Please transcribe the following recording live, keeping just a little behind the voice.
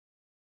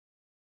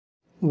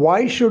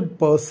Why should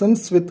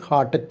persons with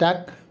heart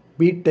attack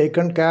be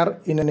taken care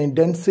in an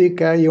intensive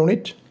care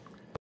unit?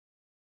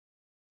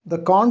 The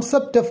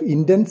concept of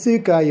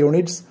intensive care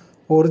units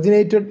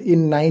originated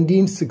in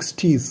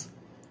 1960s.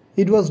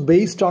 It was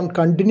based on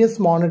continuous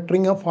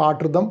monitoring of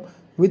heart rhythm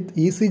with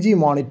ECG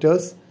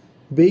monitors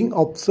being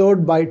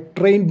observed by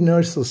trained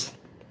nurses.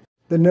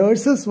 The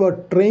nurses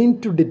were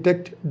trained to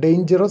detect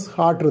dangerous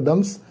heart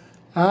rhythms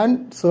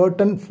and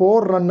certain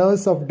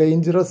forerunners of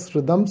dangerous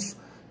rhythms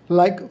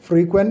like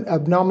frequent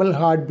abnormal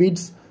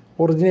heartbeats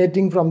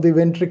originating from the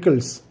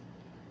ventricles,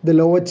 the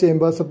lower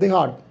chambers of the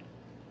heart.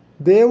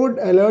 They would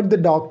alert the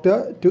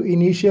doctor to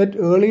initiate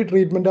early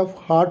treatment of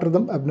heart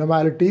rhythm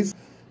abnormalities,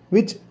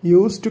 which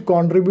used to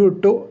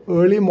contribute to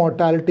early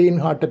mortality in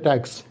heart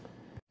attacks.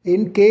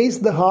 In case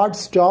the heart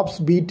stops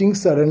beating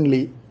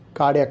suddenly,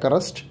 cardiac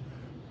arrest,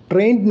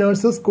 trained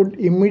nurses could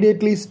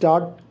immediately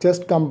start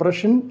chest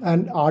compression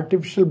and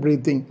artificial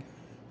breathing,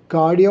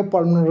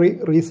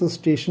 cardiopulmonary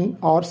resuscitation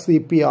or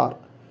CPR.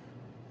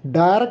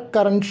 Direct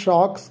current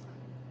shocks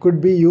could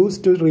be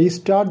used to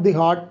restart the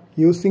heart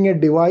using a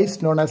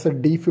device known as a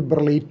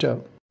defibrillator.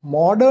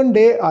 Modern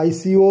day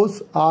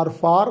ICUs are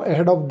far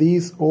ahead of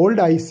these old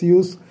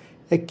ICUs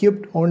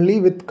equipped only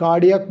with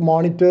cardiac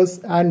monitors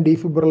and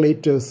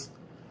defibrillators.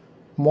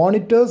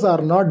 Monitors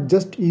are not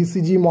just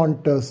ECG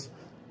monitors.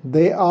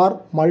 They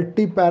are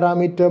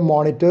multi-parameter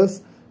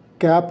monitors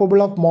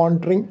capable of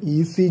monitoring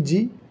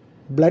ECG,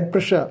 blood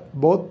pressure,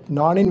 both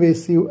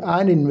non-invasive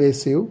and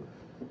invasive,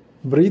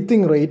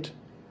 breathing rate,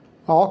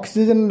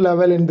 oxygen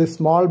level in the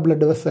small blood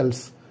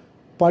vessels,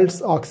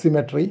 pulse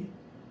oximetry,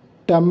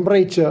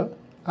 temperature,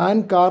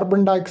 and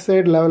carbon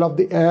dioxide level of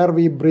the air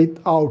we breathe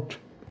out.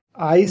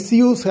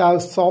 ICUs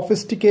have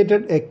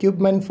sophisticated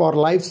equipment for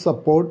life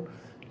support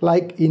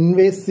like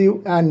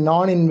invasive and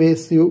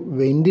non-invasive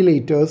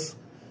ventilators,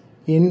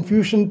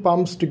 infusion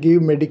pumps to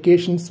give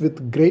medications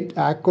with great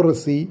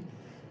accuracy,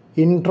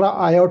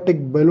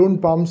 intra-aortic balloon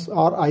pumps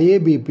or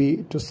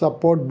IABP to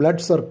support blood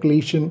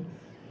circulation,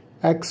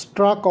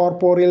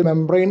 extracorporeal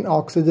membrane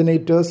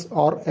oxygenators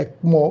or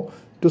ECMO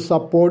to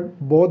support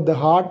both the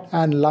heart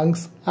and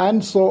lungs,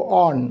 and so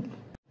on.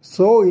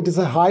 So it is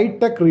a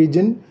high-tech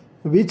region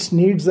which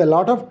needs a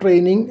lot of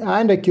training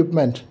and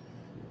equipment.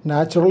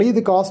 Naturally,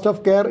 the cost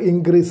of care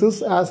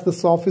increases as the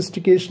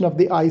sophistication of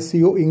the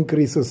ICU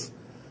increases.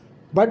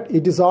 But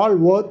it is all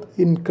worth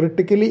in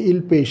critically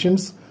ill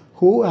patients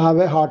who have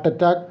a heart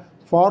attack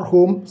for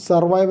whom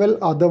survival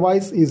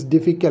otherwise is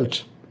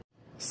difficult.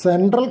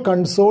 Central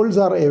consoles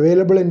are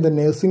available in the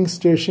nursing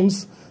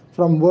stations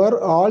from where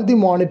all the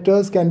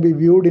monitors can be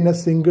viewed in a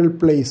single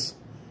place.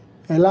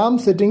 Alarm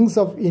settings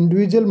of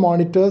individual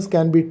monitors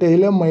can be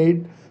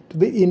tailor-made to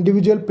the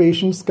individual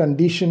patient's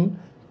condition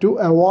to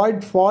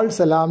avoid false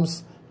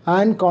alarms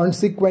and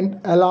consequent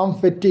alarm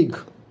fatigue.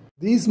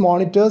 These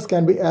monitors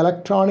can be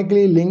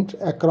electronically linked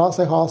across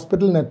a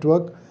hospital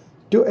network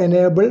to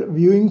enable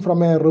viewing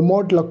from a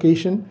remote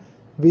location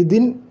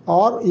within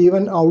or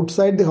even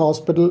outside the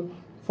hospital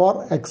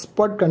for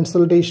expert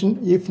consultation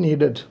if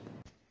needed.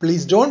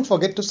 Please don't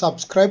forget to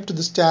subscribe to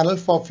this channel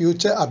for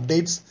future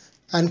updates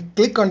and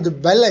click on the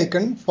bell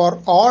icon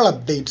for all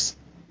updates.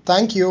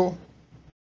 Thank you.